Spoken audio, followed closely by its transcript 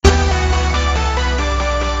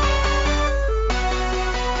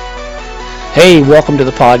Hey, welcome to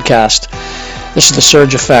the podcast. This is the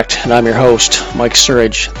Surge Effect, and I'm your host, Mike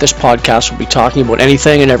Surge. This podcast will be talking about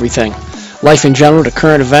anything and everything, life in general to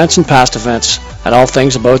current events and past events, and all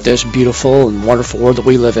things about this beautiful and wonderful world that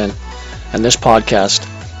we live in. And this podcast,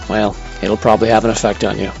 well, it'll probably have an effect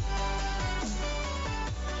on you.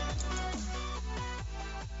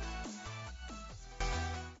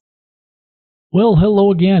 Well,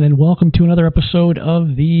 hello again, and welcome to another episode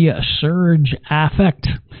of the Surge Effect.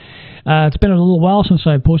 It's been a little while since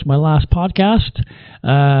I posted my last podcast.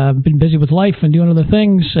 I've been busy with life and doing other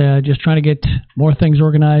things, just trying to get more things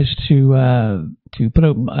organized to put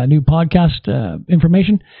out a new podcast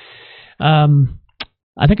information. I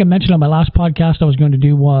think I mentioned on my last podcast I was going to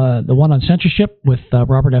do the one on censorship with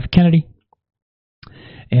Robert F. Kennedy,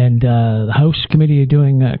 and the House Committee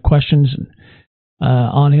doing questions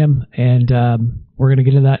on him, and we're going to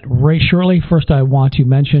get into that right shortly. First, I want to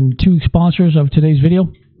mention two sponsors of today's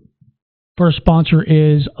video. First sponsor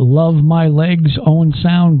is Love My Legs Own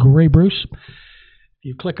Sound Grey Bruce.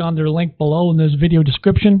 You click on their link below in this video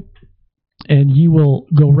description, and you will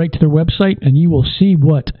go right to their website, and you will see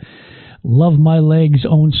what Love My Legs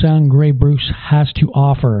Own Sound Grey Bruce has to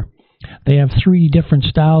offer. They have 3 different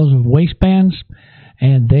styles of waistbands,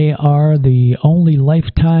 and they are the only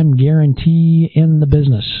lifetime guarantee in the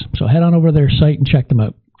business. So head on over to their site and check them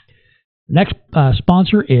out. Next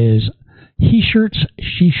sponsor is He Shirts,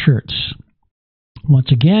 She Shirts.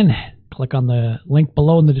 Once again, click on the link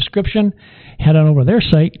below in the description, head on over to their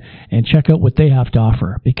site, and check out what they have to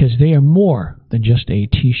offer, because they are more than just a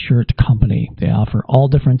t-shirt company. They offer all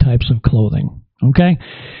different types of clothing. Okay?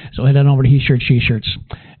 So head on over to He Shirts, She Shirts,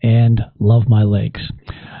 and Love My Legs.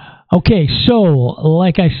 Okay, so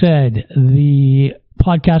like I said, the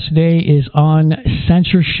podcast today is on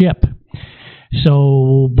censorship.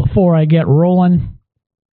 So before I get rolling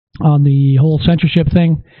on the whole censorship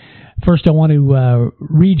thing, first I want to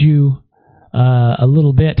read you a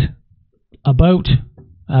little bit about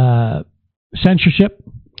censorship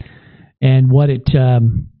and what it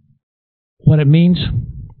means,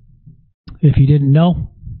 if you didn't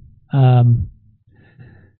know.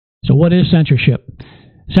 So what is censorship?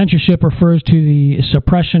 Censorship refers to the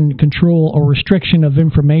suppression, control, or restriction of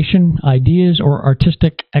information, ideas, or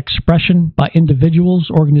artistic expression by individuals,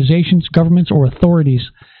 organizations, governments, or authorities.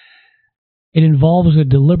 It involves a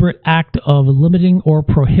deliberate act of limiting or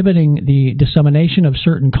prohibiting the dissemination of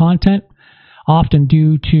certain content, often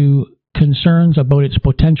due to concerns about its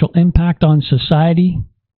potential impact on society,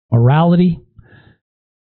 morality,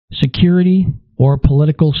 security, or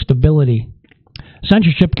political stability.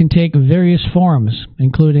 Censorship can take various forms,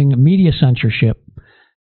 including media censorship.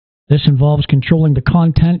 This involves controlling the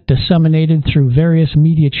content disseminated through various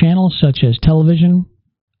media channels such as television,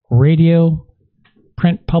 radio,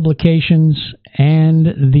 print publications,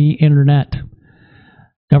 and the internet.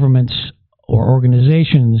 Governments or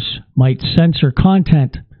organizations might censor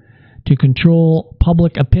content to control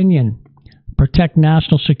public opinion, protect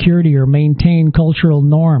national security, or maintain cultural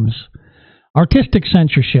norms. Artistic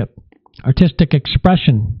censorship. Artistic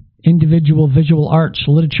expression, individual visual arts,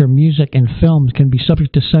 literature, music, and films can be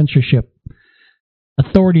subject to censorship.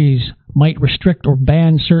 Authorities might restrict or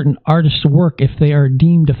ban certain artists' work if they are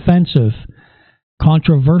deemed offensive,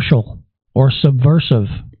 controversial, or subversive.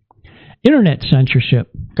 Internet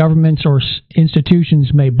censorship. Governments or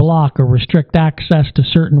institutions may block or restrict access to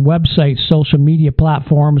certain websites, social media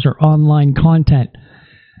platforms, or online content,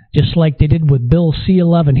 just like they did with Bill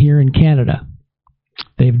C-11 here in Canada.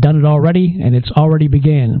 They've done it already, and it's already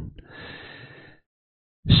began.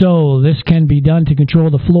 So this can be done to control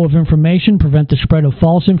the flow of information, prevent the spread of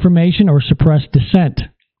false information, or suppress dissent.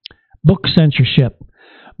 Book censorship.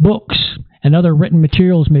 Books and other written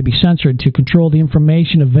materials may be censored to control the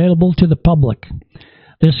information available to the public.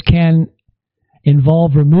 This can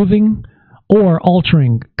involve removing or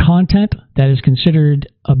altering content that is considered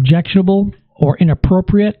objectionable or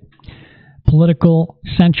inappropriate. Political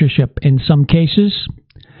censorship. In some cases,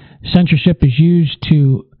 censorship is used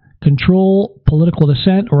to control political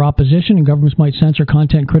dissent or opposition, and governments might censor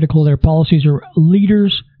content critical of their policies or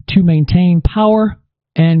leaders to maintain power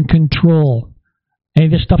and control. Any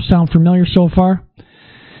of this stuff sound familiar so far?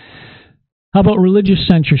 How about religious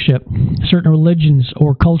censorship? Certain religions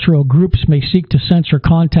or cultural groups may seek to censor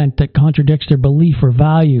content that contradicts their belief or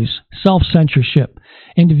values. Self-censorship.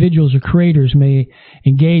 Individuals or creators may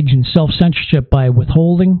engage in self-censorship by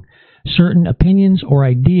withholding certain opinions or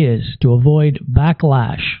ideas to avoid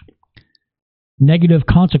backlash, negative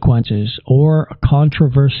consequences, or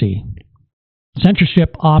controversy.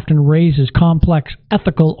 Censorship often raises complex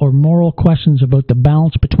ethical or moral questions about the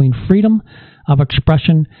balance between freedom of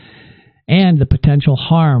expression and the potential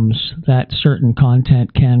harms that certain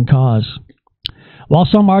content can cause. While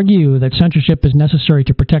some argue that censorship is necessary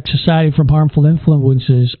to protect society from harmful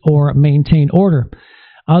influences or maintain order,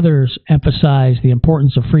 others emphasize the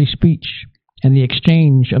importance of free speech and the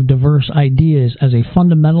exchange of diverse ideas as a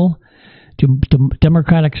fundamental to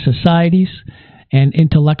democratic societies and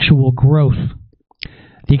intellectual growth.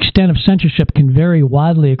 The extent of censorship can vary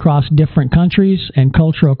widely across different countries and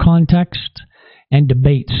cultural contexts, and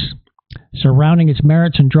debates surrounding its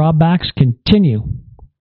merits and drawbacks continue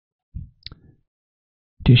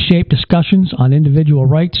to shape discussions on individual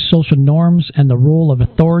rights, social norms, and the role of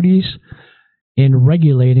authorities in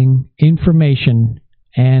regulating information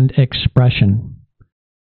and expression.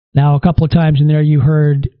 Now, a couple of times in there you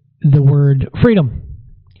heard the word freedom.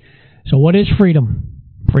 So what is freedom?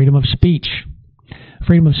 Freedom of speech.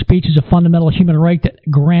 Freedom of speech is a fundamental human right that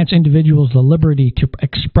grants individuals the liberty to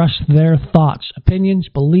express their thoughts, opinions,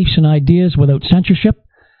 beliefs, and ideas without censorship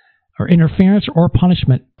or interference or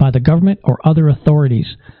punishment by the government or other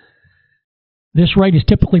authorities. This right is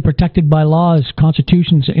typically protected by laws,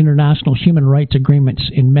 constitutions, and international human rights agreements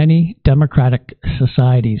in many democratic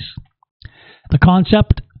societies. The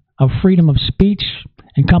concept of freedom of speech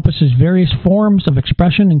encompasses various forms of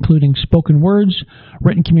expression, including spoken words,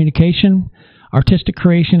 written communication, artistic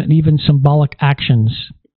creation, and even symbolic actions.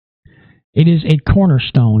 It is a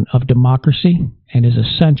cornerstone of democracy and is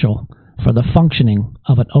essential for the functioning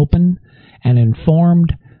of an open and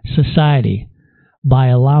informed society by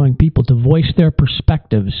allowing people to voice their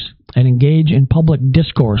perspectives and engage in public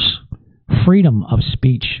discourse. Freedom of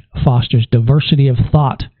speech fosters diversity of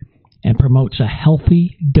thought and promotes a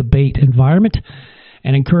healthy debate environment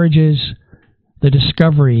and encourages the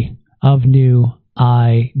discovery of new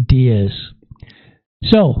ideas.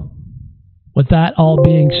 So, with that all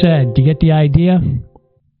being said, do you get the idea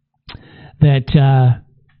that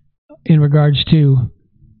in regards to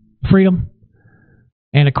freedom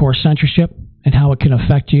and, of course, censorship and how it can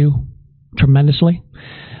affect you tremendously?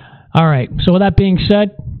 All right, so with that being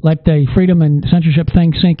said, let the freedom and censorship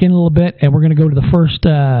thing sink in a little bit, and we're going to go to the first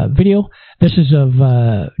video. This is of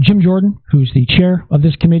Jim Jordan, who's the chair of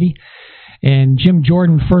this committee. And Jim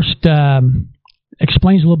Jordan first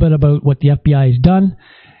explains a little bit about what the FBI has done,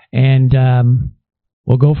 and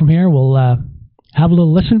we'll go from here. We'll have a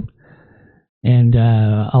little listen, and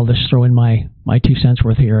I'll just throw in my 2 cents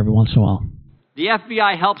worth here every once in a while. The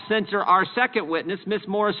FBI helped censor our second witness, Miss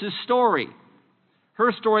Morris's story.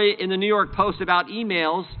 Her story in the New York Post about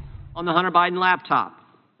emails on the Hunter Biden laptop.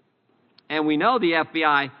 And we know the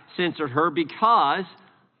FBI censored her because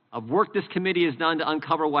of work this committee has done to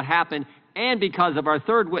uncover what happened, and because of our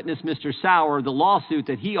third witness, Mr. Sauer, the lawsuit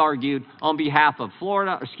that he argued on behalf of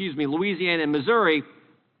Louisiana and Missouri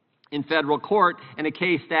in federal court in a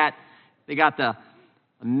case that they got the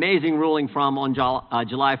amazing ruling from on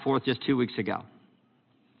July 4th, just 2 weeks ago.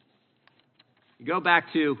 You go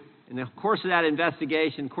back to, in the course of that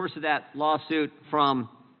investigation, course of that lawsuit from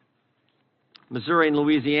Missouri and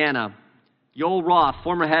Louisiana, Yoel Roth,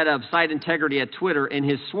 former head of site integrity at Twitter, in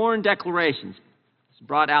his sworn declarations,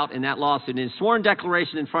 brought out in that lawsuit, in his sworn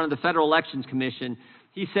declaration in front of the Federal Elections Commission,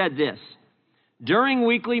 he said this: during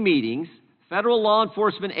weekly meetings, federal law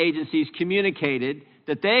enforcement agencies communicated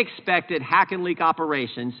that they expected hack and leak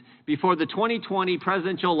operations before the 2020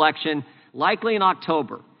 presidential election, likely in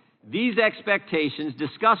October. These expectations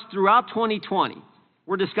discussed throughout 2020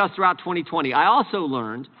 were discussed throughout 2020. I also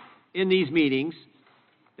learned in these meetings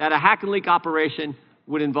that a hack and leak operation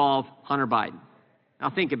would involve Hunter Biden. Now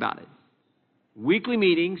think about it. Weekly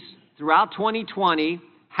meetings throughout 2020,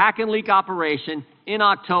 hack and leak operation in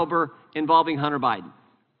October involving Hunter Biden.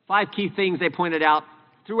 5 key things they pointed out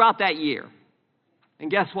throughout that year. And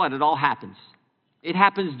guess what? It all happens. It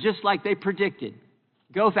happens just like they predicted.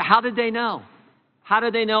 How did they know? How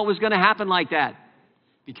did they know it was going to happen like that?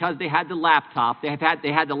 Because they had the laptop. They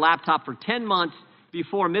had the laptop for 10 months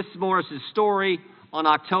before Miss Morris's story on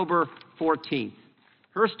October 14th.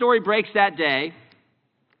 Her story breaks that day.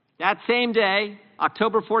 That same day,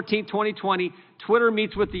 October 14th, 2020, Twitter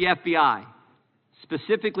meets with the FBI,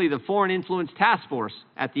 specifically the Foreign Influence Task Force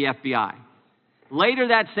at the FBI. Later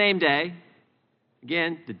that same day,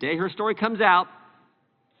 again, the day her story comes out,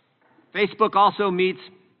 Facebook also meets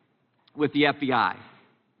with the FBI.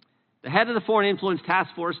 The head of the Foreign Influence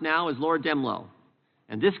Task Force now is Laura Demlow,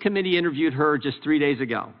 and this committee interviewed her just 3 days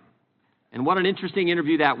ago. And what an interesting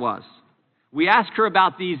interview that was. We asked her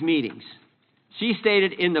about these meetings. She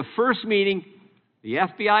stated in the first meeting, the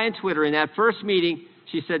FBI and Twitter, in that first meeting,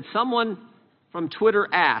 she said someone from Twitter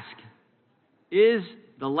asked, is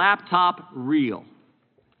the laptop real?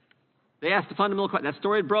 They asked the fundamental question. That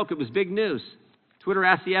story had broke. It was big news. Twitter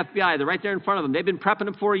asked the FBI, they're right there in front of them. They've been prepping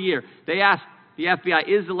them for a year. They asked the FBI,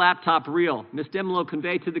 is the laptop real? Ms. Demlo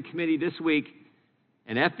conveyed to the committee this week,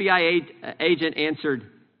 an FBI agent answered,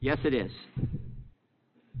 yes, it is.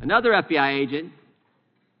 Another FBI agent,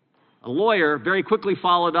 a lawyer, very quickly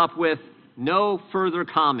followed up with no further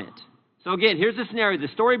comment. So again, here's the scenario.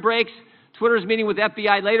 The story breaks. Twitter's meeting with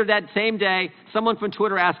FBI later that same day. Someone from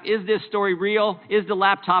Twitter asks, is this story real? Is the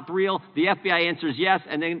laptop real? The FBI answers yes,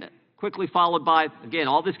 and then quickly followed by, again,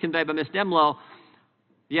 all this conveyed by Ms. Demlo,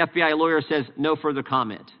 the FBI lawyer says no further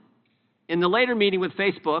comment. In the later meeting with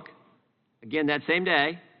Facebook, again that same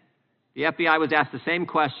day, the FBI was asked the same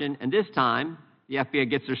question, and this time the FBI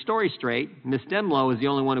gets their story straight. Ms. Demlo is the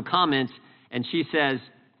only one who comments, and she says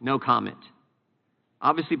no comment.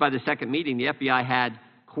 Obviously, by the second meeting, the FBI had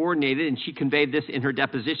coordinated, and she conveyed this in her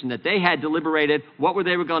deposition, that they had deliberated what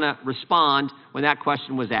they were going to respond when that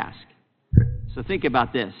question was asked. So think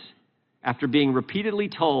about this. After being repeatedly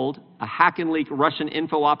told a hack and leak Russian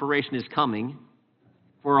info operation is coming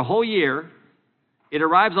for a whole year, it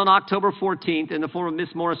arrives on October 14th in the form of Ms.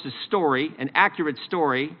 Morris's story, an accurate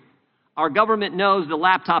story. Our government knows the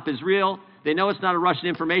laptop is real. They know it's not a Russian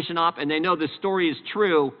information op, and they know the story is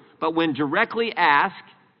true. But when directly asked,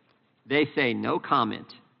 they say no comment.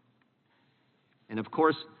 And of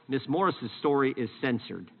course, Ms. Morris's story is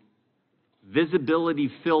censored.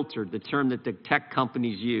 Visibility filtered, the term that the tech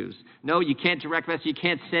companies use. No, you can't direct message, you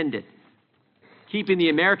can't send it. Keeping the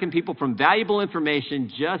American people from valuable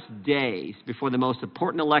information just days before the most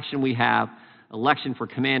important election we have, election for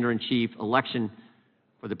commander-in-chief, election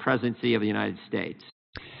for the presidency of the United States.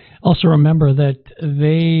 Also remember that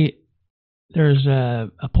there's a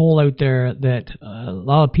poll out there that a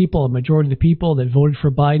lot of people, a majority of the people that voted for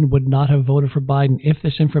Biden would not have voted for Biden if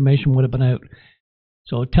this information would have been out.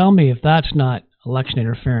 So tell me if that's not election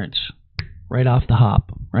interference right off the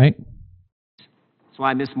hop, right? That's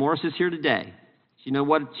why Ms. Morris is here today. She knows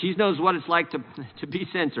what it's like to be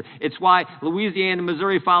censored. It's why Louisiana and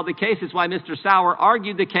Missouri filed the case. It's why Mr. Sauer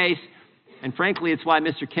argued the case. And frankly, it's why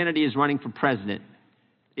Mr. Kennedy is running for president.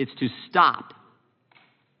 It's to stop.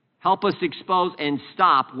 Help us expose and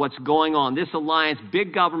stop what's going on. This alliance,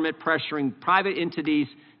 big government pressuring private entities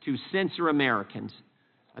to censor Americans.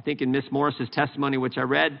 I think in Ms. Morris's testimony, which I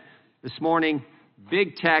read this morning,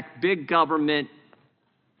 big tech, big government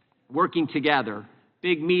working together,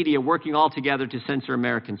 big media working all together to censor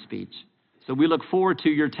American speech. So we look forward to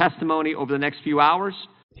your testimony over the next few hours.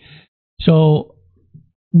 So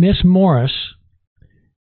Ms. Morris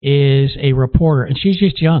is a reporter, and she's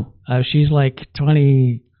just young. She's like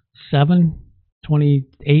 27,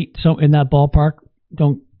 28, so in that ballpark.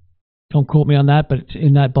 Don't quote me on that, but it's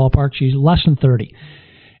in that ballpark. She's less than 30.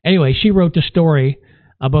 Anyway, she wrote the story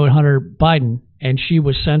about Hunter Biden, and she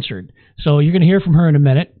was censored. So you're going to hear from her in a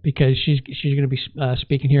minute because she's going to be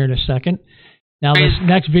speaking here in a second. Now, this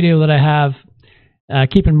next video that I have,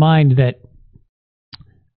 keep in mind that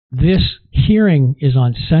this hearing is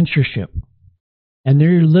on censorship, and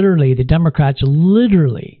they're literally, the Democrats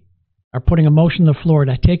literally are putting a motion on the floor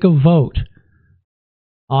to take a vote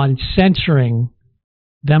on censoring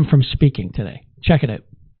them from speaking today. Check it out.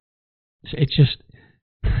 It's just,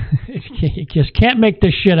 you just can't make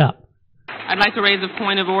this shit up. I'd like to raise a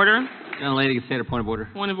point of order. Young lady can say her point of order.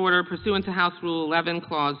 Point of order pursuant to House Rule 11,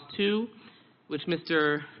 Clause 2, which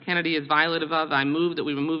Mr. Kennedy is violative of. I move that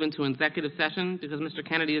we remove into executive session because Mr.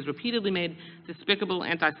 Kennedy has repeatedly made despicable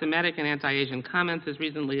anti-Semitic and anti-Asian comments as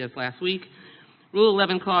recently as last week. Rule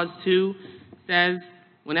 11, Clause 2 says,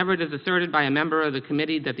 whenever it is asserted by a member of the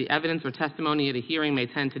committee that the evidence or testimony at a hearing may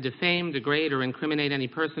tend to defame, degrade, or incriminate any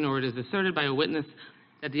person, or it is asserted by a witness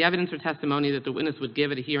that the evidence or testimony that the witness would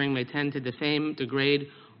give at a hearing may tend to defame, degrade,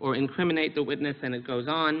 or incriminate the witness, and it goes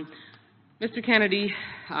on. Mr. Kennedy,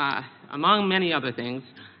 among many other things,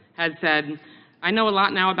 has said, I know a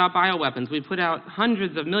lot now about bioweapons. We put out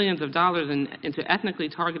hundreds of millions of dollars into ethnically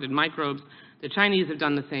targeted microbes. The Chinese have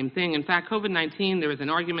done the same thing. In fact, COVID-19, there is an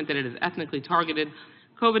argument that it is ethnically targeted.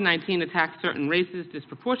 COVID-19 attacks certain races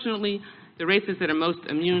disproportionately. The races that are most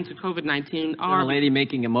immune to COVID-19 are... Is the lady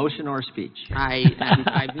making a motion or a speech?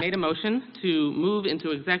 I've made a motion to move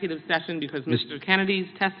into executive session because Mr. Kennedy's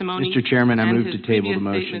testimony... Mr. Chairman, I move to table the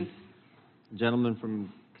motion. The gentleman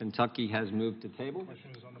from Kentucky has moved to table.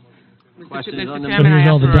 Question is Mr. on the Chairman, I So ask here's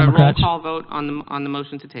all for the a roll Democrats. call vote on the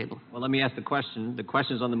motion to table. Well, let me ask the question. The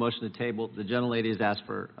question is on the motion to table. The gentlelady has asked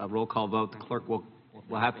for a roll call vote. The clerk will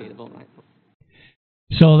have to vote.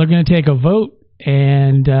 So they're going to take a vote,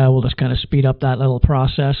 and we'll just kind of speed up that little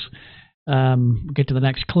process. We'll get to the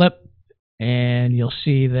next clip, and you'll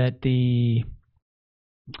see that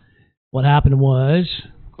what happened was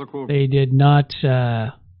they did not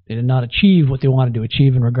They did not achieve what they wanted to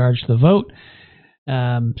achieve in regards to the vote.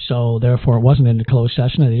 So therefore, it wasn't in a closed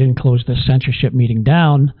session, and they didn't close the censorship meeting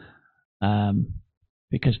down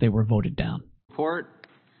because they were voted down. Report.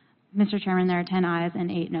 Mr. Chairman, there are 10 ayes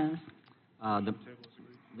and 8 noes.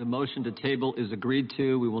 The motion to table is agreed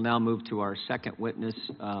to. We will now move to our second witness.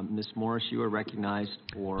 Ms. Morris, you are recognized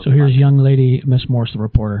for... So here's young lady, Miss Morris, the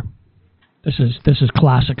reporter. This is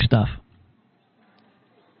classic stuff.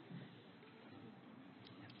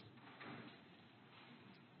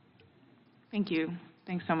 Thank you.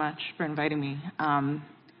 Thanks so much for inviting me.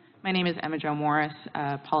 My name is Emma Jo Morris,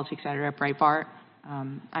 politics editor at Breitbart.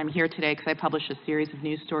 I'm here today because I published a series of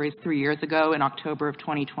news stories 3 years ago in October of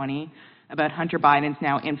 2020 about Hunter Biden's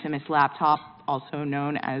now infamous laptop, also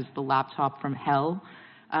known as the laptop from hell,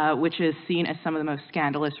 which is seen as some of the most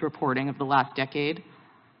scandalous reporting of the last decade.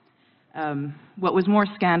 What was more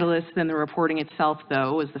scandalous than the reporting itself,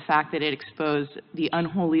 though, was the fact that it exposed the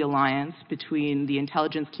unholy alliance between the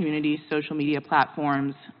intelligence community, social media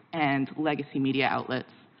platforms, and legacy media outlets.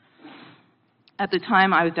 At the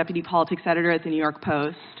time, I was deputy politics editor at the New York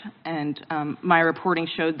Post, and my reporting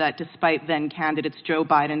showed that despite then-candidates Joe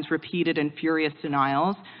Biden's repeated and furious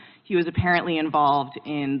denials, he was apparently involved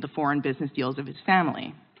in the foreign business deals of his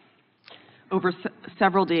family. Over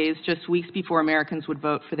several days, just weeks before Americans would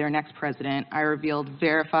vote for their next president, I revealed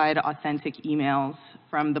verified, authentic emails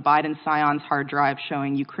from the Biden Scion's hard drive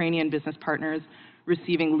showing Ukrainian business partners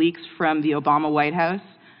receiving leaks from the Obama White House.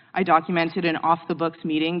 I documented an off-the-books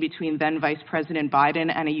meeting between then Vice President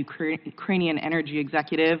Biden and a Ukrainian energy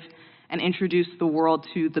executive and introduced the world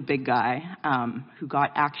to the big guy who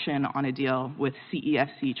got action on a deal with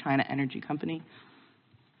CEFC, China Energy Company.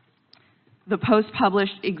 The Post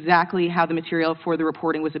published exactly how the material for the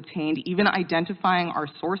reporting was obtained, even identifying our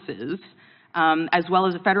sources, as well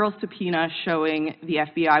as a federal subpoena showing the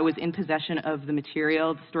FBI was in possession of the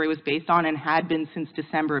material the story was based on and had been since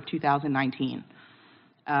December of 2019.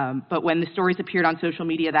 But when the stories appeared on social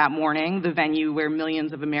media that morning, the venue where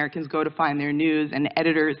millions of Americans go to find their news and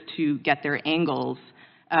editors to get their angles,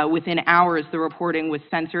 within hours the reporting was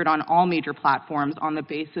censored on all major platforms on the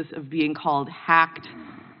basis of being called hacked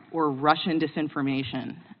or Russian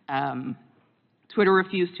disinformation. Twitter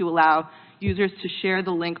refused to allow users to share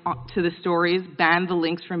the link to the stories, banned the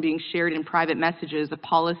links from being shared in private messages, a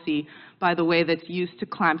policy, by the way, that's used to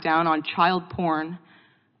clamp down on child porn,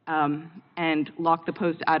 and locked the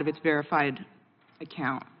Post out of its verified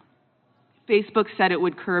account. Facebook said it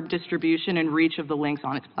would curb distribution and reach of the links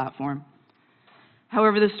on its platform.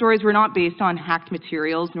 However, the stories were not based on hacked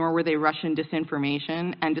materials, nor were they Russian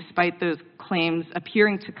disinformation, and despite those claims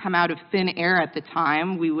appearing to come out of thin air at the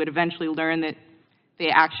time, we would eventually learn that they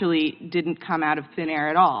actually didn't come out of thin air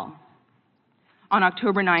at all. On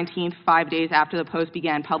October 19th, 5 days after the Post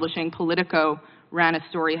began publishing, Politico ran a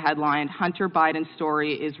story headlined, "Hunter Biden's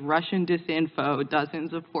story is Russian disinfo,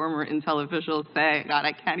 dozens of former intel officials say." God,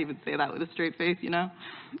 I can't even say that with a straight face, you know?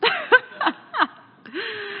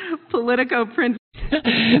 Politico prints.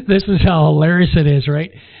 This is how hilarious it is,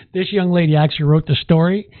 right? This young lady actually wrote the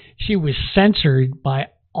story. She was censored by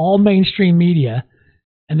all mainstream media,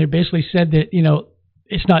 and they basically said that, you know,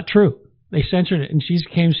 it's not true. They censored it, and she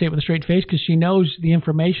came to say it with a straight face because she knows the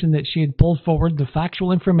information that she had pulled forward, the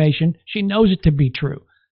factual information. She knows it to be true,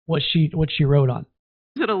 what she wrote on.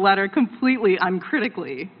 A letter completely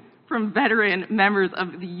uncritically from veteran members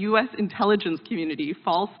of the U.S. intelligence community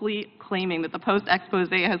falsely claiming that the Post expose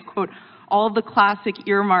has, quote, all the classic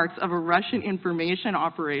earmarks of a Russian information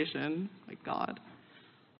operation. My God.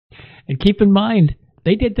 And keep in mind,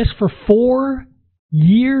 they did this for 4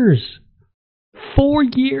 years. 4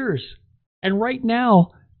 years. And right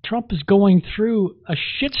now, Trump is going through a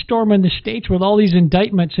shitstorm in the States with all these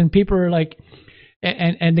indictments, and people are like,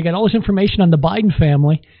 and they got all this information on the Biden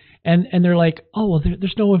family, and they're like, oh, well,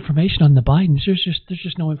 there's no information on the Bidens. There's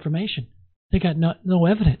just no information. They got no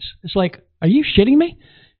evidence. It's like, are you shitting me?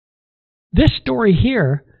 This story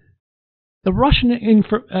here, the Russian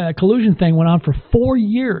collusion thing went on for 4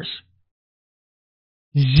 years.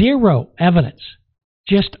 Zero evidence.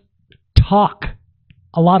 Just talk.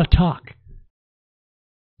 A lot of talk.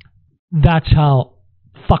 That's how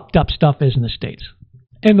fucked up stuff is in the States.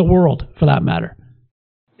 In the world, for that matter.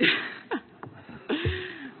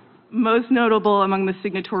 Most notable among the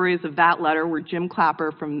signatories of that letter were Jim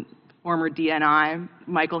Clapper from former DNI,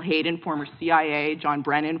 Michael Hayden, former CIA, John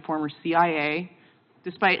Brennan, former CIA,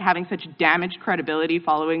 despite having such damaged credibility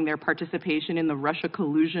following their participation in the Russia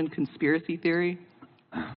collusion conspiracy theory.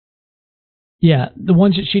 Yeah, the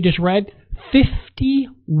ones that she just read,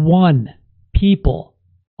 51 people,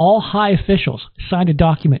 all high officials, signed a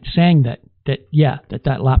document saying that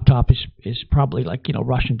that laptop is probably like,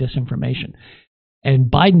 Russian disinformation.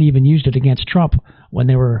 And Biden even used it against Trump when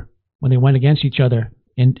they went against each other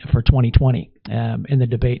for 2020 in the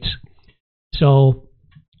debates. So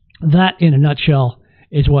that, in a nutshell,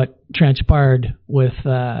 is what transpired with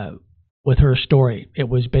her story. It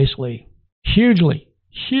was basically hugely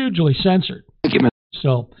censored.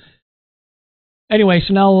 So anyway,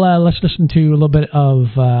 so now let's listen to a little bit of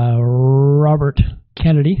Robert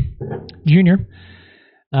Kennedy Jr.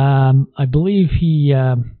 I believe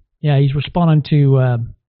he's responding to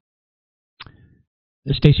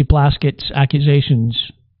Stacey Plaskett's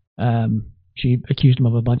accusations. She accused him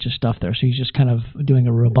of a bunch of stuff there, so he's just kind of doing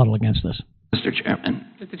a rebuttal against this. Mr. Chairman.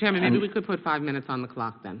 Mr. Chairman, maybe we could put 5 minutes on the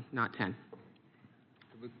clock then, not 10.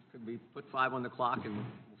 Could we put 5 on the clock and we'll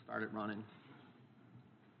start it running?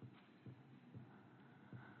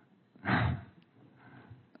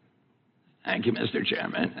 Thank you, Mr.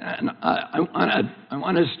 Chairman. And I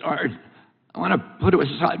want to put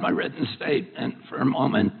aside my written statement for a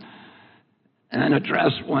moment and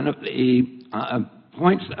address one of the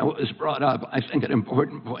points that was brought up. I think an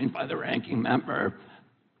important point by the ranking member,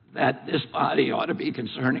 that this body ought to be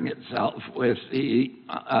concerning itself with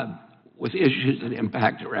with issues that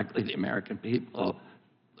impact directly the American people.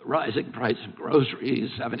 The rising price of groceries,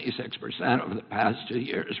 76% over the past 2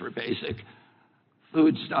 years for basic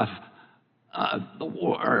foodstuff, the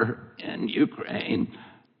war in Ukraine,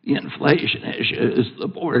 the inflation issues, the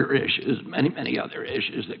border issues, many other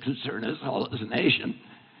issues that concern us all as a nation.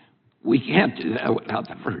 We can't do that without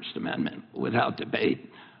the First Amendment, without debate.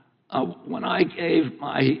 When I gave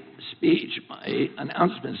my speech, my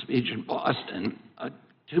announcement speech in Boston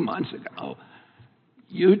 2 months ago,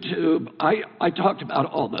 YouTube, I talked about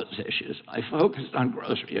all those issues. I focused on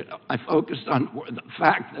grocery. I focused on the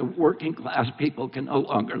fact that working class people can no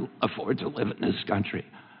longer afford to live in this country.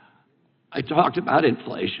 I talked about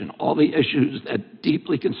inflation, all the issues that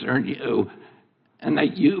deeply concern you, and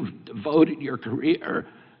that you've devoted your career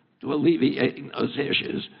to alleviating those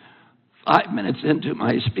issues. 5 minutes into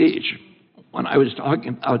my speech, when I was talking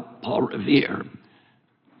about Paul Revere,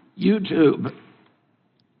 YouTube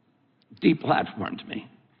deplatformed me.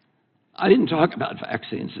 I didn't talk about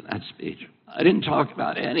vaccines in that speech. I didn't talk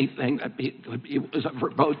about anything that was a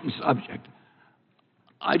verboten subject.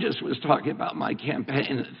 I just was talking about my campaign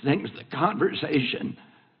and things, the conversation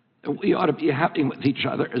that we ought to be having with each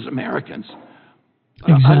other as Americans.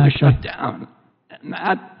 But exactly. I was shut down. And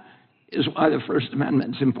that is why the First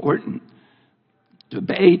Amendment is important.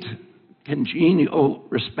 Debate, congenial,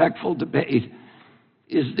 respectful debate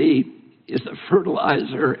is the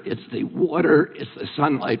fertilizer, it's the water, it's the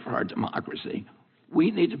sunlight for our democracy.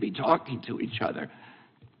 We need to be talking to each other.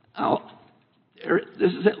 Now,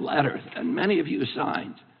 this is a letter that many of you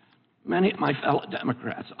signed, many of my fellow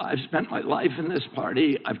Democrats. I've spent my life in this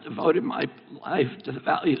party. I've devoted my life to the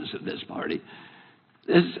values of this party.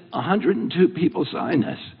 102 people signed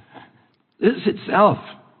this. This itself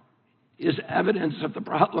is evidence of the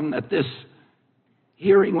problem that this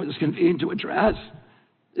hearing was convened to address.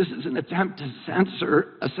 This is an attempt to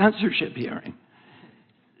censor a censorship hearing.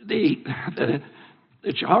 The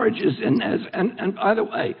charges in this, and by the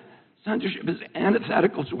way, censorship is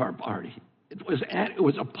antithetical to our party. It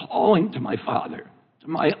was appalling to my father, to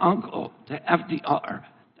my uncle, to FDR,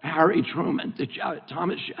 to Harry Truman, to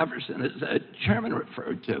Thomas Jefferson, as the chairman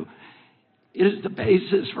referred to. It is the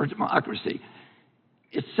basis for democracy.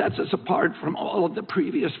 It sets us apart from all of the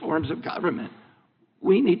previous forms of government.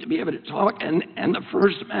 We need to be able to talk, and the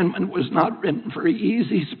First Amendment was not written for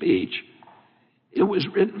easy speech. It was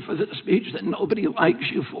written for the speech that nobody likes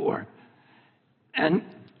you for. And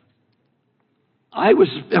I was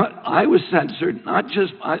censored not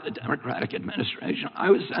just by the Democratic administration, I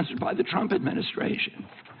was censored by the Trump administration.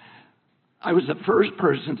 I was the first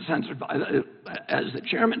person censored by as the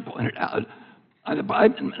chairman pointed out, by the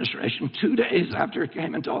Biden administration 2 days after it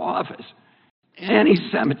came into office.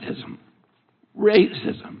 Anti-Semitism,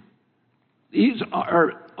 racism, these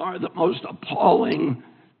are the most appalling,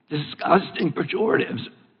 disgusting pejoratives,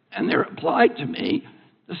 and they're applied to me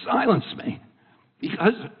to silence me,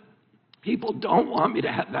 because people don't want me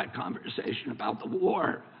to have that conversation about the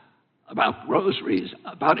war, about groceries,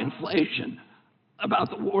 about inflation, about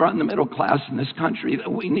the war on the middle class in this country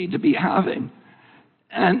that we need to be having.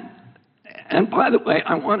 And by the way,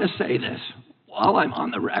 I want to say this while I'm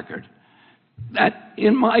on the record, that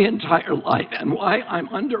in my entire life, and why I'm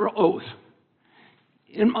under oath,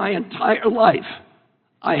 in my entire life,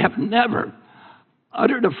 I have never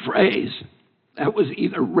uttered a phrase that was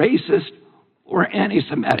either racist or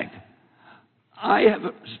anti-Semitic. I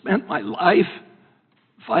have spent my life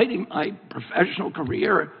fighting my professional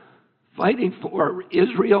career, fighting for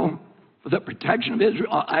Israel, for the protection of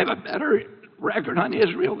Israel. I have a better record on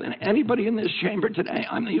Israel than anybody in this chamber today.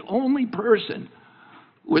 I'm the only person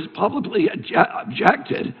who has publicly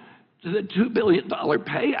objected to the $2 billion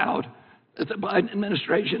payout that the Biden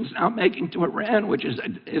administration is now making to Iran, which is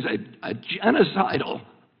a genocidal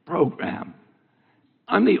program.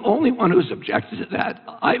 I'm the only one who's objected to that.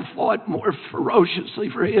 I've fought more ferociously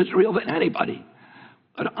for Israel than anybody.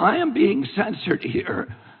 But I am being censored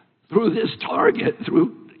here through this target,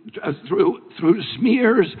 through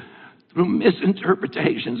smears, through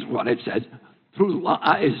misinterpretations of what I've said, through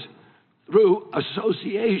lies, through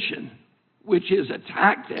association, which is a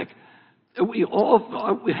tactic that we all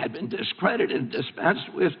thought had been discredited and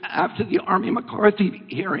dispensed with after the Army McCarthy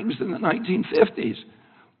hearings in the 1950s.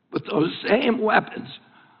 But those same weapons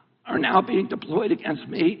are now being deployed against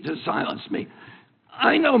me to silence me.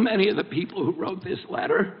 I know many of the people who wrote this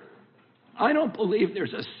letter. I don't believe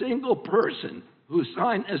there's a single person who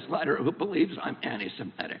signed this letter who believes I'm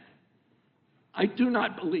anti-Semitic. I do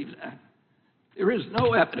not believe that. There is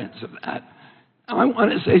no evidence of that. I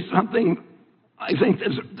want to say something I think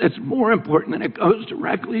that's more important, and it goes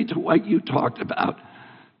directly to what you talked about,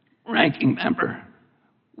 ranking member,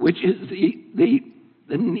 which is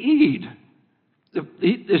the need,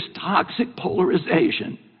 this toxic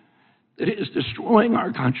polarization that is destroying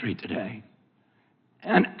our country today.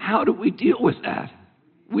 And how do we deal with that?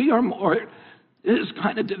 This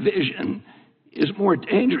kind of division is more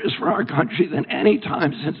dangerous for our country than any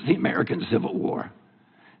time since the American Civil War.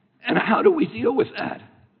 And how do we deal with that?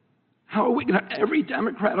 How are we going to, every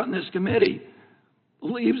Democrat on this committee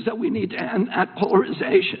believes that we need to end that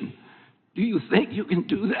polarization. Do you think you can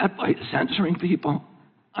do that by censoring people?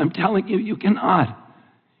 I'm telling you, you cannot.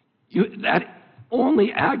 That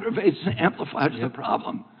only aggravates and amplifies the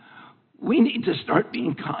problem. We need to start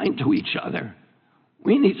being kind to each other.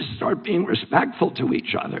 We need to start being respectful to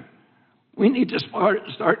each other. We need to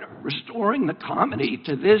start restoring the comedy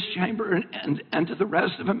to this chamber and to the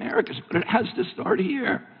rest of America, but it has to start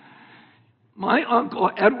here. My uncle,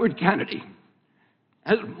 Edward Kennedy,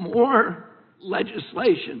 has more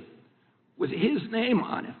legislation with his name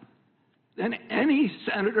on it than any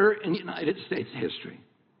senator in United States history.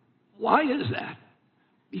 Why is that?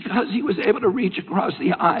 Because he was able to reach across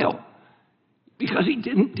the aisle, because he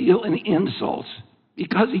didn't deal in insults,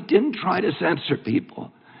 because he didn't try to censor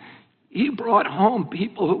people. He brought home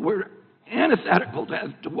people who were antithetical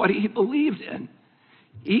to what he believed in.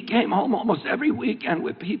 He came home almost every weekend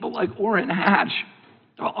with people like Orrin Hatch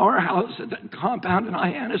to our house at the compound in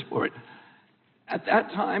Hyannisport. At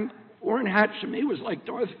that time, Orrin Hatch to me was like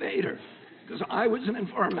Darth Vader, because I was an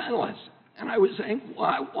environmentalist. And I was saying,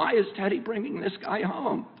 why is Teddy bringing this guy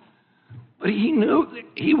home? But he knew that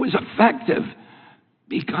he was effective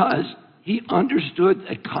because he understood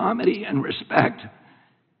that comedy and respect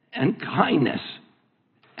and kindness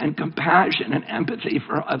and compassion and empathy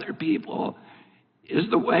for other people is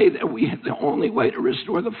the only way to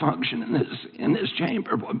restore the function in this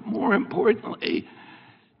chamber. But more importantly,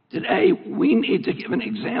 today we need to give an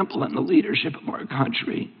example in the leadership of our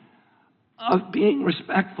country of being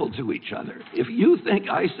respectful to each other. If you think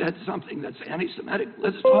I said something that's anti-Semitic,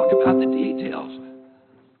 let's talk about the details.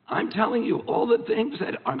 I'm telling you all the things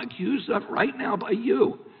that I'm accused of right now by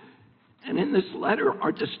you. And in this letter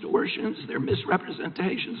are distortions, they're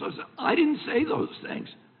misrepresentations. I didn't say those things.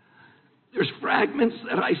 There's fragments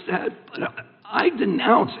that I said, but I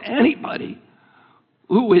denounce anybody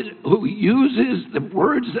who uses the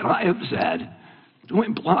words that I have said to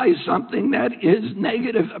imply something that is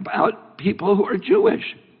negative about people who are Jewish.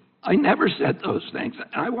 I never said those things.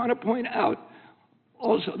 And I want to point out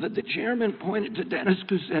also that the chairman pointed to Dennis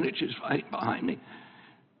Kucinich, who's fighting behind me.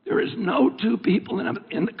 There is no two people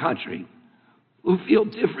in the country who feel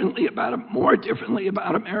more differently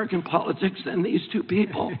about American politics than these two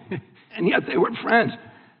people. And yet they were friends.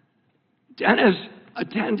 Dennis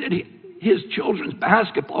attended his children's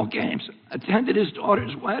basketball games, attended his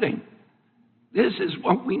daughter's wedding. This is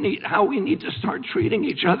what we need, how we need to start treating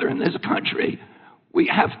each other in this country. We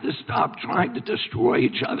have to stop trying to destroy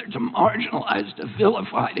each other, to marginalize, to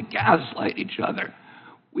vilify, to gaslight each other.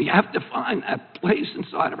 We have to find that place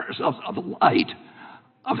inside of ourselves of light,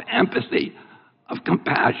 of empathy, of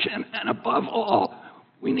compassion, and above all,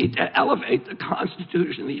 we need to elevate the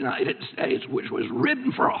Constitution of the United States, which was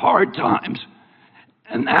written for hard times,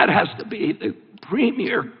 and that has to be the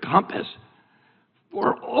premier compass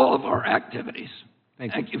for all of our activities.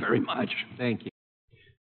 Thank you very much. Thank you.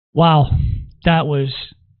 Wow, that was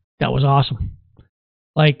awesome.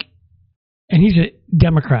 And he's a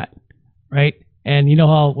Democrat, right? And you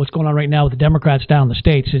know what's going on right now with the Democrats down in the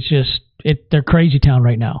States. It's just they're crazy town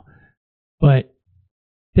right now. But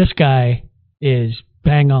this guy is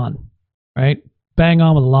bang on, right? Bang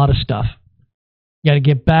on with a lot of stuff. You got to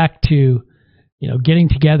get back to, getting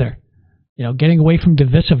together, getting away from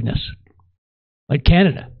divisiveness, like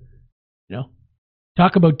Canada.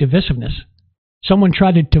 Talk about divisiveness. Someone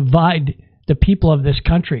tried to divide the people of this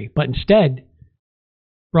country, but instead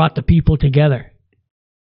brought the people together.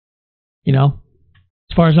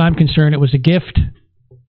 As far as I'm concerned, it was a gift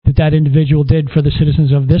that individual did for the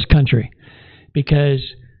citizens of this country, because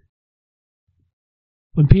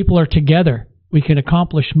when people are together, we can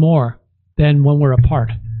accomplish more than when we're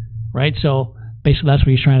apart, right? So basically, that's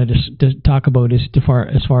what he's trying to talk about, is as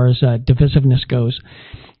far as divisiveness goes,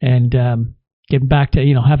 and getting back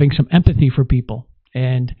to having some empathy for people,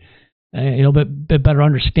 and a bit better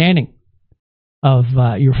understanding of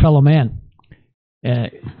your fellow man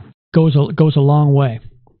goes a long way.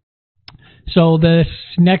 So this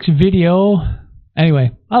next video,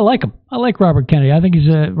 anyway, I like him. I like Robert Kennedy. I think he's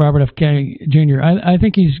Robert F. Kennedy Jr. I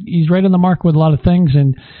think he's right on the mark with a lot of things,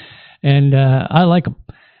 and I like him.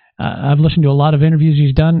 I've listened to a lot of interviews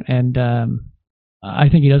he's done, and I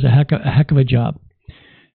think he does a heck of a job.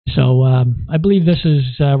 So I believe this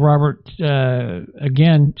is Robert,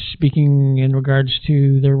 again, speaking in regards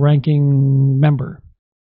to the ranking member.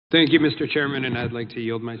 Thank you, Mr. Chairman, and I'd like to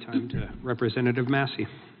yield my time to Representative Massey.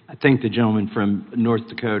 I thank the gentleman from North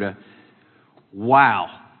Dakota. Wow.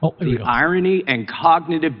 The irony and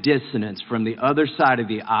cognitive dissonance from the other side of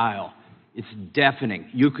the aisle, it's deafening.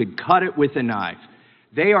 You could cut it with a knife.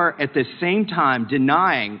 They are at the same time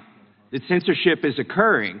denying that censorship is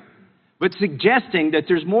occurring, but suggesting that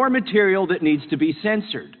there's more material that needs to be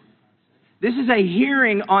censored. This is a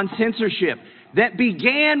hearing on censorship that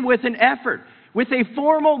began with an effort, with a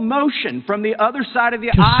formal motion from the other side of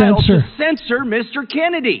the aisle to censor Mr.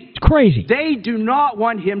 Kennedy. It's crazy. They do not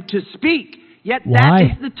want him to speak, yet Why? that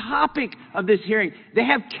is the topic of this hearing. They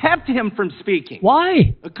have kept him from speaking.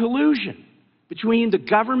 Why? A collusion between the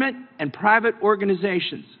government and private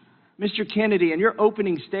organizations. Mr. Kennedy, in your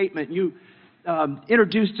opening statement, you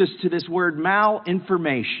introduced us to this word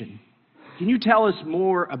malinformation. Can you tell us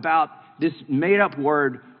more about this made-up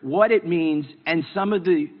word, what it means, and some of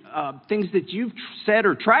the things that you've said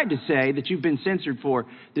or tried to say that you've been censored for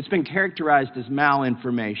that's been characterized as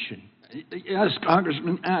malinformation? Yes,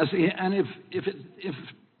 Congressman Massey, and if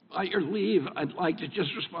by your leave, I'd like to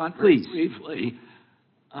just respond very briefly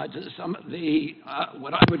to some of the,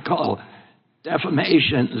 what I would call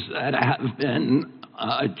defamations that have been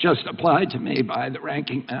just applied to me by the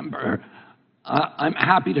ranking member. I'm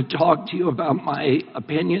happy to talk to you about my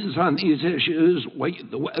opinions on these issues.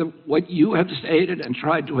 What you have stated and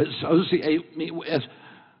tried to associate me with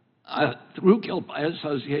through guilt by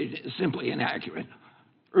association is simply inaccurate.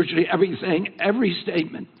 Virtually everything, every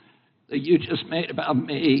statement that you just made about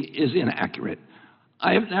me is inaccurate.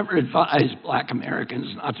 I have never advised Black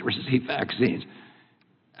Americans not to receive vaccines.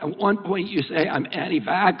 At one point you say I'm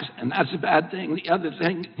anti-vax, and that's a bad thing.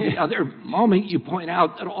 The other moment you point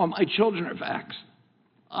out that all my children are vaxxed.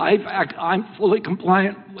 I'm fully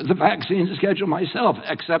compliant with the vaccine schedule myself,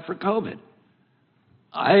 except for COVID.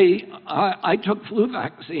 I took flu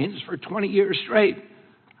vaccines for 20 years straight.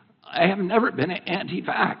 I have never been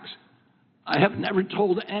anti-vax. I have never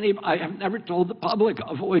told the public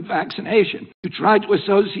avoid vaccination. You tried to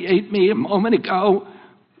associate me a moment ago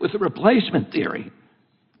with the replacement theory,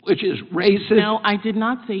 which is racist. No, I did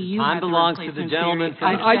not say you Time had the belongs to the replacement gentleman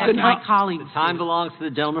theory. from I said my colleagues. Time belongs to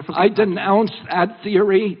the gentleman from I denounce that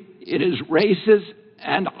theory. It is racist,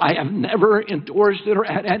 and I have never endorsed it or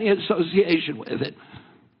had any association with it.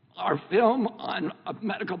 Our film on a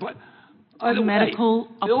medical... By the way,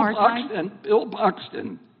 Bill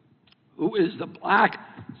Buxton, who is the Black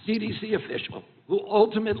CDC official who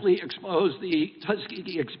ultimately exposed the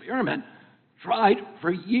Tuskegee experiment, tried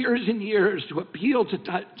for years and years to appeal to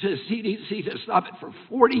CDC to stop it for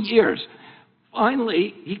 40 years.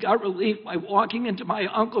 Finally, he got relief by walking into my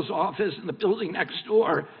uncle's office in the building next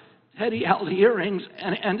door. Teddy held hearings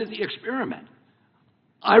and ended the experiment.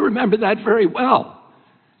 I remember that very well.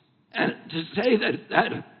 And to say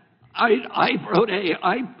that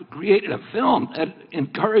I created a film that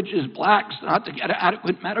encourages blacks not to get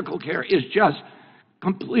adequate medical care is just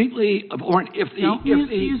completely abhorrent.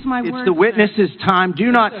 Use my words. It's the witness's time. Do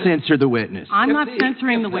not censor the witness. I'm not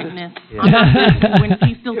censoring the witness. I'm not censoring when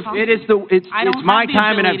he's still talking. It's my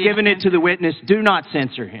time, and I've given it to the witness. Do not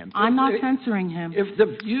censor him. I'm not censoring him. If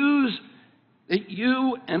the views that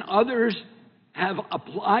you and others have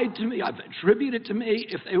applied to me, have attributed to me,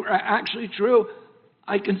 if they were actually true,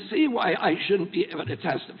 I can see why I shouldn't be able to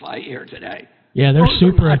testify here today. Yeah, they're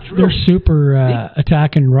super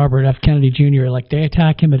attacking Robert F. Kennedy Jr. Like, they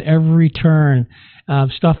attack him at every turn.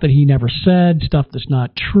 Stuff that he never said, stuff that's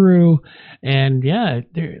not true. And yeah,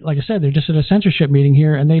 like I said, they're just at a censorship meeting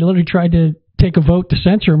here, and they literally tried to take a vote to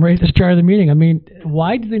censor him right at the start of the meeting. I mean,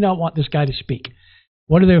 why do they not want this guy to speak?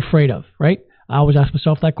 What are they afraid of, right? I always ask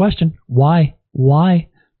myself that question. Why? Why?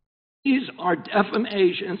 These are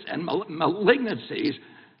defamations and malignancies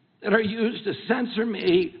that are used to censor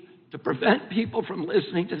me, to prevent people from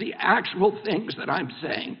listening to the actual things that I'm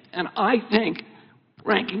saying. And I think,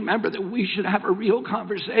 Ranking Member, that we should have a real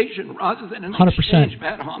conversation rather than an 100%. exchange of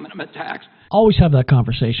ad hominem attacks. Always have that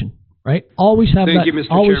conversation, right? Always have Thank that. you, Mr.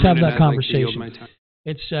 Always Chairman, have that and I'd like to yield conversation. my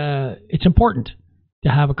time. It's important to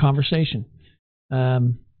have a conversation.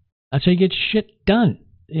 That's how you get shit done.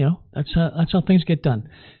 You know, that's how things get done.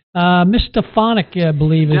 Ms. Stefanik, I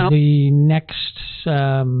believe, is the next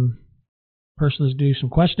person to do some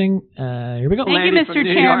questioning. Here we go. Thank you, Mr.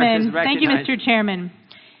 Chairman. Thank you, Mr. Chairman.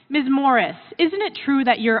 Ms. Morris, isn't it true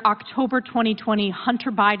that your October 2020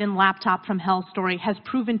 Hunter Biden laptop from hell story has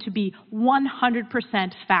proven to be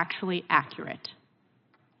 100% factually accurate?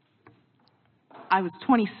 I was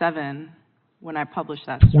 27 when I published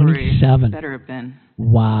that story. 27. Better have been.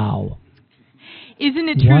 Wow. Isn't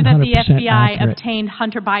it true that the 100% FBI accurate. obtained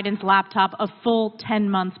Hunter Biden's laptop a full 10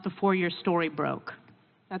 months before your story broke?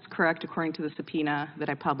 That's correct, according to the subpoena that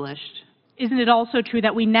I published. Isn't it also true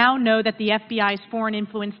that we now know that the FBI's Foreign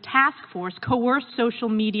Influence Task Force coerced social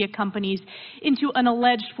media companies into an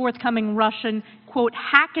alleged forthcoming Russian, quote,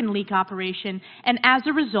 hack and leak operation, and as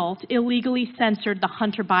a result, illegally censored the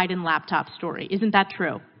Hunter Biden laptop story? Isn't that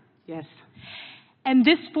true? Yes. And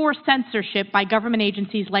this forced censorship by government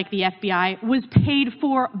agencies like the FBI was paid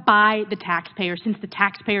for by the taxpayer, since the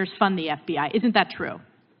taxpayers fund the FBI. Isn't that true?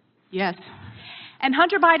 Yes. And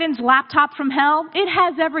Hunter Biden's laptop from hell, it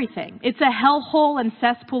has everything. It's a hellhole and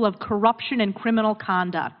cesspool of corruption and criminal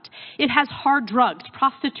conduct. It has hard drugs,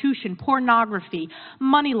 prostitution, pornography,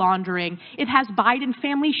 money laundering. It has Biden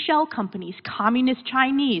family shell companies, communist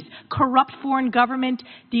Chinese, corrupt foreign government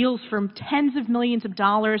deals for tens of millions of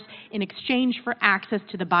dollars in exchange for access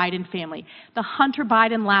to the Biden family. The Hunter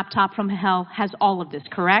Biden laptop from hell has all of this,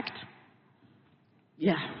 correct?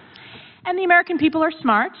 Yeah. And the American people are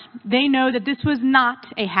smart. They know that this was not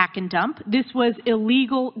a hack and dump. This was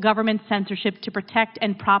illegal government censorship to protect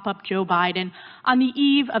and prop up Joe Biden on the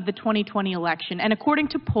eve of the 2020 election. And according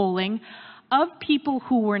to polling, of people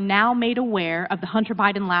who were now made aware of the Hunter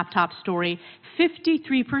Biden laptop story,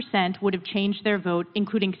 53% would have changed their vote,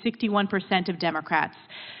 including 61% of Democrats.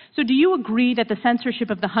 So do you agree that the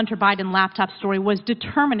censorship of the Hunter Biden laptop story was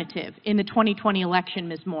determinative in the 2020 election,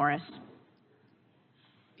 Ms. Morris?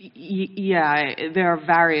 Yeah, there are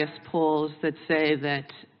various polls that say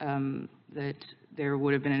that that there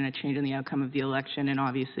would have been a change in the outcome of the election, and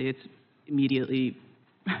obviously it's immediately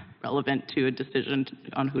relevant to a decision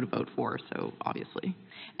on who to vote for, so obviously.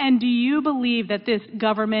 And do you believe that this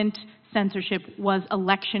government censorship was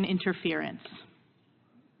election interference?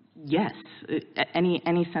 Yes.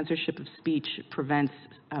 Any censorship of speech prevents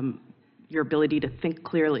your ability to think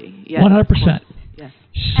clearly. Yes, 100%. Yes.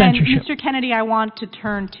 Censorship. And Mr. Kennedy, I want to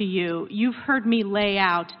turn to you. You've heard me lay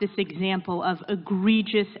out this example of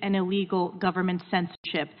egregious and illegal government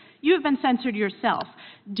censorship. You have been censored yourself.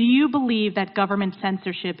 Do you believe that government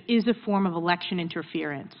censorship is a form of election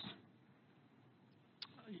interference?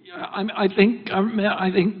 Yeah, I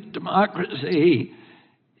think democracy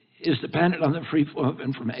is dependent on the free flow of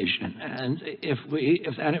information, and if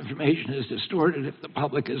that information is distorted, if the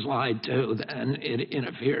public is lied to, then it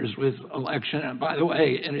interferes with election. And by the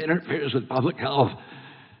way, it interferes with public health.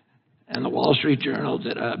 And the Wall Street Journal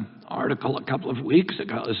did an article a couple of weeks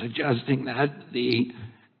ago suggesting that the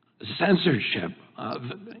censorship of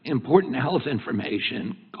important health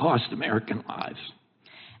information cost American lives.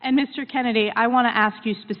 And Mr. Kennedy, I want to ask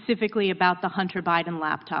you specifically about the Hunter Biden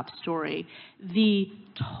laptop story. The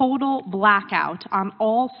total blackout on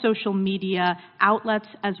all social media outlets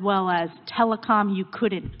as well as telecom. You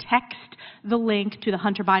couldn't text the link to the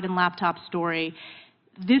Hunter Biden laptop story.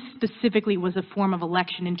 This specifically was a form of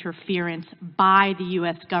election interference by the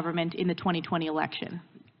U.S. government in the 2020 election.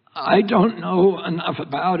 I don't know enough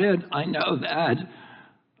about it. I know that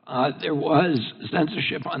there was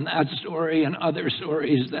censorship on that story and other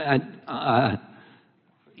stories that,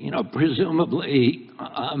 presumably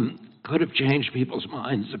could have changed people's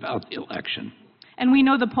minds about the election. And we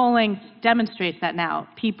know the polling demonstrates that now.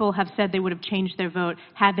 People have said they would have changed their vote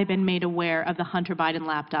had they been made aware of the Hunter Biden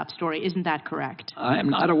laptop story. Isn't that correct? I am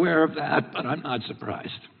not aware of that, but I'm not surprised.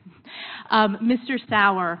 Mr.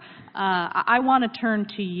 Sauer, I want to turn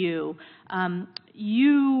to you.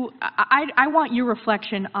 I want your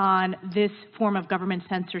reflection on this form of government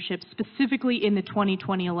censorship, specifically in the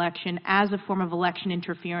 2020 election, as a form of election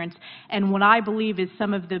interference, and what I believe is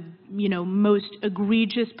some of the, most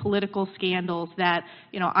egregious political scandals that,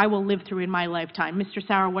 I will live through in my lifetime. Mr.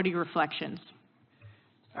 Sauer, what are your reflections?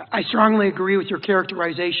 I strongly agree with your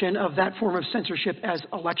characterization of that form of censorship as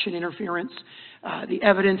election interference. The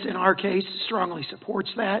evidence in our case strongly supports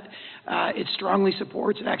that. It strongly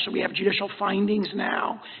supports, and actually we have judicial findings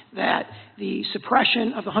now, that the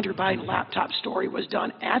suppression of the Hunter Biden laptop story was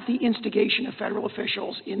done at the instigation of federal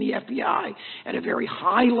officials in the FBI at a very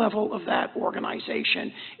high level of that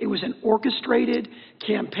organization. It was an orchestrated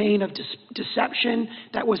campaign of deception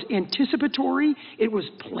that was anticipatory. It was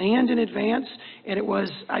planned in advance, and it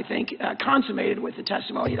was, I think, consummated with the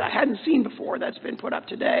testimony that I hadn't seen before that's been put up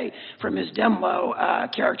today from Ms.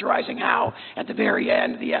 Demlow, characterizing how, at the very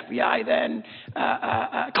end, the FBI then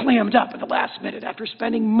clammed up at the last minute after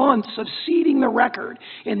spending months of seeding the record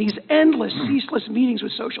in these endless, ceaseless meetings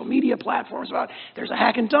with social media platforms about there's a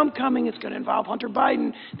hack and dump coming, it's going to involve Hunter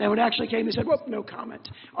Biden. Then when it actually came, they said, well, no comment.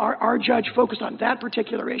 Our judge focused on that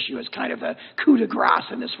particular issue as kind of the coup de grace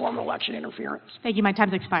in this form of election interference. Thank you. My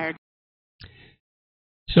time's expired.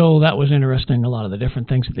 So that was interesting, a lot of the different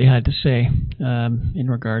things that they had to say in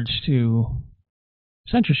regards to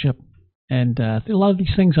censorship. And a lot of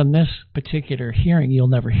these things on this particular hearing you'll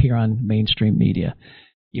never hear on mainstream media.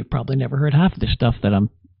 You've probably never heard half of the stuff that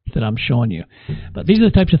I'm showing you. But these are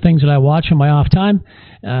the types of things that I watch in my off time.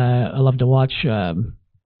 I love to watch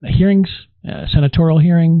hearings, senatorial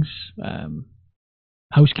hearings,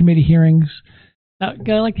 House committee hearings.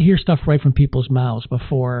 I like to hear stuff right from people's mouths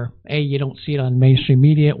before, A, you don't see it on mainstream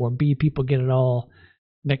media, or B, people get it all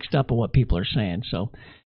mixed up with what people are saying. So,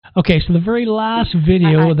 okay, so the very last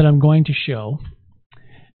video that I'm going to show,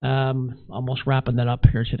 almost wrapping that up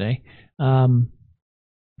here today,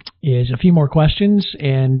 is a few more questions.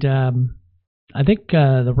 And I think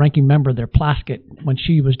the ranking member there, Plaskett, when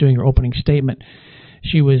she was doing her opening statement,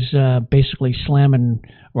 she was basically slamming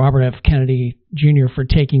Robert F. Kennedy Jr. for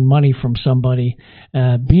taking money from somebody.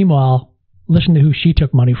 Meanwhile, listen to who she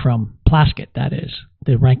took money from. Plaskett, that is,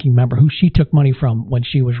 the ranking member, who she took money from when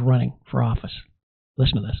she was running for office.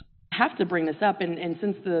 Listen to this. I have to bring this up, and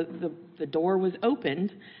since the door was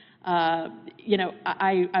opened,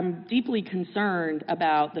 I'm deeply concerned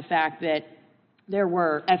about the fact that there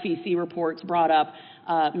were FEC reports brought up.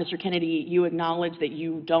 Mr. Kennedy, you acknowledged that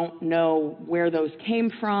you don't know where those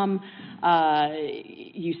came from.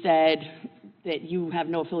 You said that you have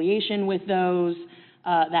no affiliation with those,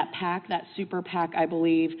 that PAC, that super PAC, I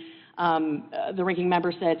believe. The ranking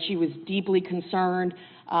member said she was deeply concerned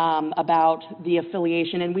about the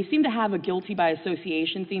affiliation, and we seem to have a guilty by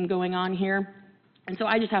association theme going on here. And so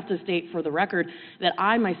I just have to state for the record that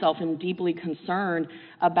I myself am deeply concerned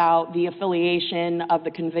about the affiliation of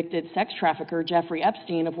the convicted sex trafficker, Jeffrey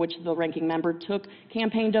Epstein, of which the ranking member took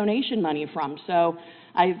campaign donation money from. So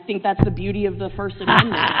I think that's the beauty of the First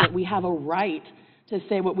Amendment, that we have a right to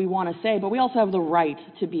say what we want to say, but we also have the right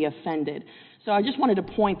to be offended. So I just wanted to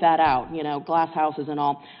point that out, glass houses and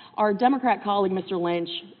all. Our Democrat colleague, Mr. Lynch,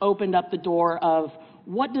 opened up the door of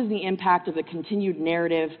what does the impact of the continued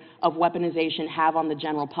narrative of weaponization have on the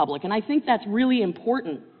general public? And I think that's really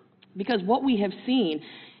important, because what we have seen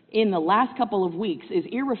in the last couple of weeks is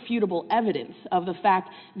irrefutable evidence of the fact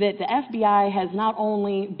that the FBI has not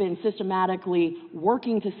only been systematically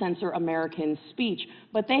working to censor American speech,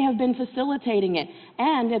 but they have been facilitating it,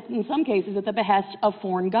 and in some cases at the behest of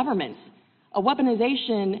foreign governments. A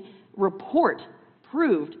weaponization report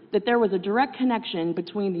proved that there was a direct connection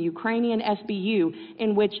between the Ukrainian SBU,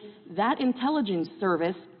 in which that intelligence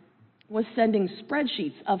service was sending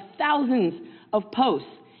spreadsheets of thousands of posts,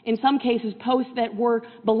 in some cases posts that were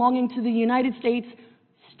belonging to the United States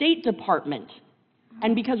State Department.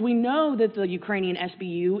 And because we know that the Ukrainian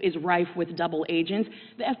SBU is rife with double agents,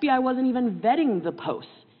 the FBI wasn't even vetting the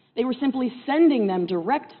posts. They were simply sending them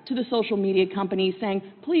direct to the social media companies saying,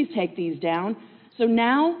 please take these down. So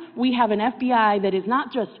now we have an FBI that is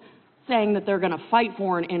not just saying that they're going to fight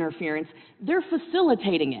foreign interference, they're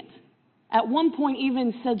facilitating it. At one point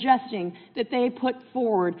even suggesting that they put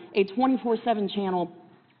forward a 24/7 channel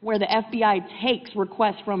where the FBI takes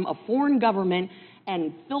requests from a foreign government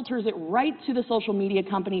and filters it right to the social media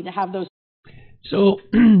company to have those. So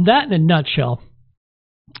that in a nutshell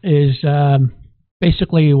is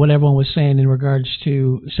basically what everyone was saying in regards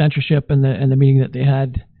to censorship and the meeting that they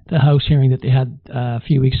had, the House hearing that they had a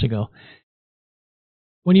few weeks ago.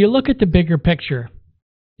 When you look at the bigger picture,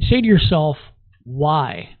 say to yourself,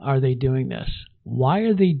 why are they doing this? Why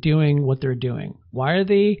are they doing what they're doing? Why are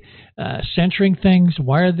they censoring things?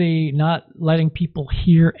 Why are they not letting people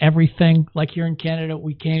hear everything? Like here in Canada,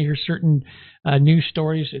 we can't hear certain news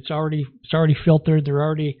stories. It's already filtered. They're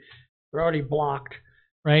already blocked,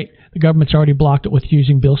 right? The government's already blocked it with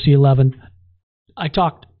using Bill C-11. I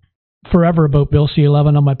talked forever about Bill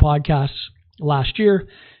C-11 on my podcasts last year,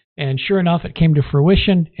 and sure enough, it came to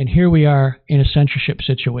fruition, and here we are in a censorship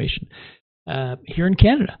situation here in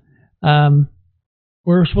Canada.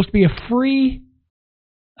 We're supposed to be a free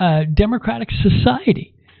democratic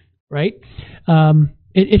society, right?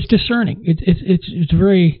 It's discerning. It's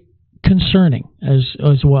very concerning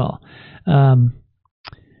as well.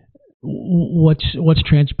 What's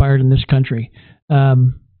transpired in this country,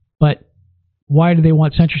 but why do they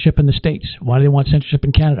want censorship in the States? Why do they want censorship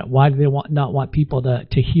in Canada? Why do they not want people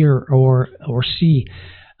to hear or see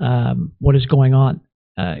what is going on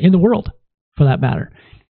in the world, for that matter?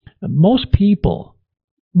 Most people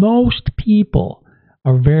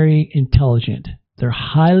are very intelligent. They're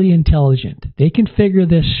highly intelligent. They can figure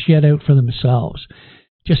this shit out for themselves.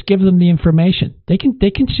 Just give them the information. They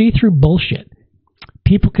can see through bullshit.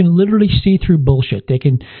 People can literally see through bullshit. They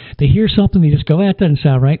hear something, they just go, that doesn't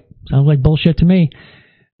sound right. Sounds like bullshit to me.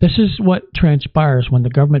 This is what transpires when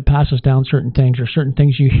the government passes down certain things, or certain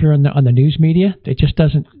things you hear on the news media. It just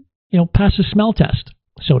doesn't, pass the smell test,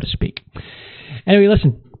 so to speak. Anyway,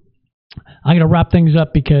 listen, I'm going to wrap things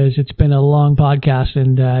up because it's been a long podcast,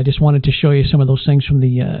 and I just wanted to show you some of those things from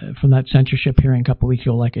that censorship hearing a couple weeks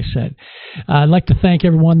ago, like I said. I'd like to thank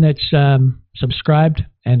everyone that's subscribed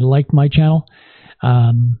and liked my channel.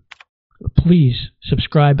 Please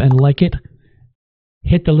subscribe and like it.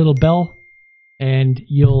 Hit the little bell, and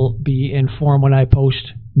you'll be informed when I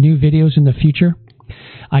post new videos in the future.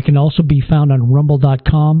 I can also be found on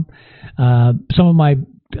rumble.com. Some of my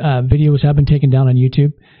videos have been taken down on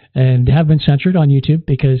YouTube and have been censored on YouTube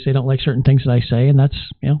because they don't like certain things that I say, and that's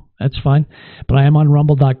fine. But I am on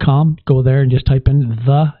rumble.com. Go there and just type in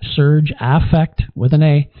The Surge Affect with an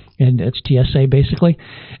A, and it's TSA basically,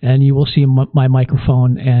 and you will see my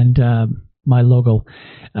microphone and my logo.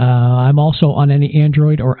 I'm also on any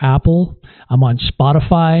Android or Apple. I'm on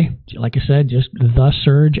Spotify. Like I said, just The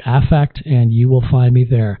Surge Affect, and you will find me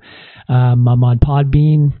there. I'm on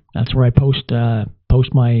Podbean. That's where I post my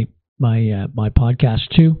podcast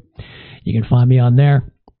too. You can find me on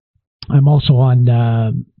there. I'm also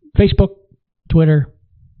on Facebook, Twitter,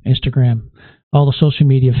 Instagram, all the social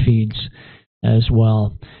media feeds as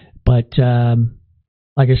well. But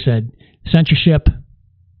like I said, censorship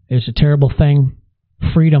is a terrible thing.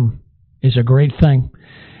 Freedom is a great thing.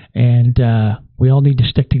 And we all need to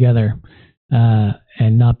stick together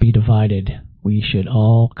and not be divided. We should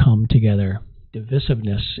all come together.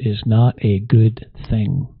 Divisiveness is not a good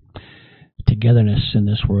thing. Togetherness in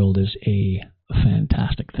this world is a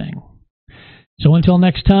fantastic thing. So until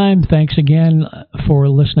next time, thanks again for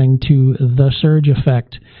listening to The Surge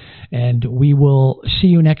Effect, and we will see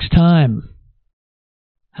you next time.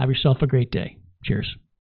 Have yourself a great day. Cheers.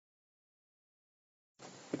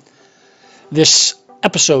 This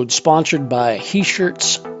episode sponsored by He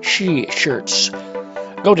Shirts, She Shirts.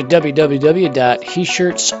 Go to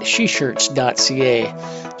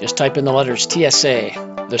www.heshirtssheshirts.ca. Just type in the letters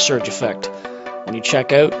TSA, The Surge Effect. When you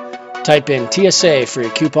check out, type in TSA for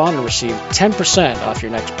your coupon and receive 10% off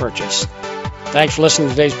your next purchase. Thanks for listening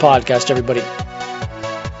to today's podcast, everybody.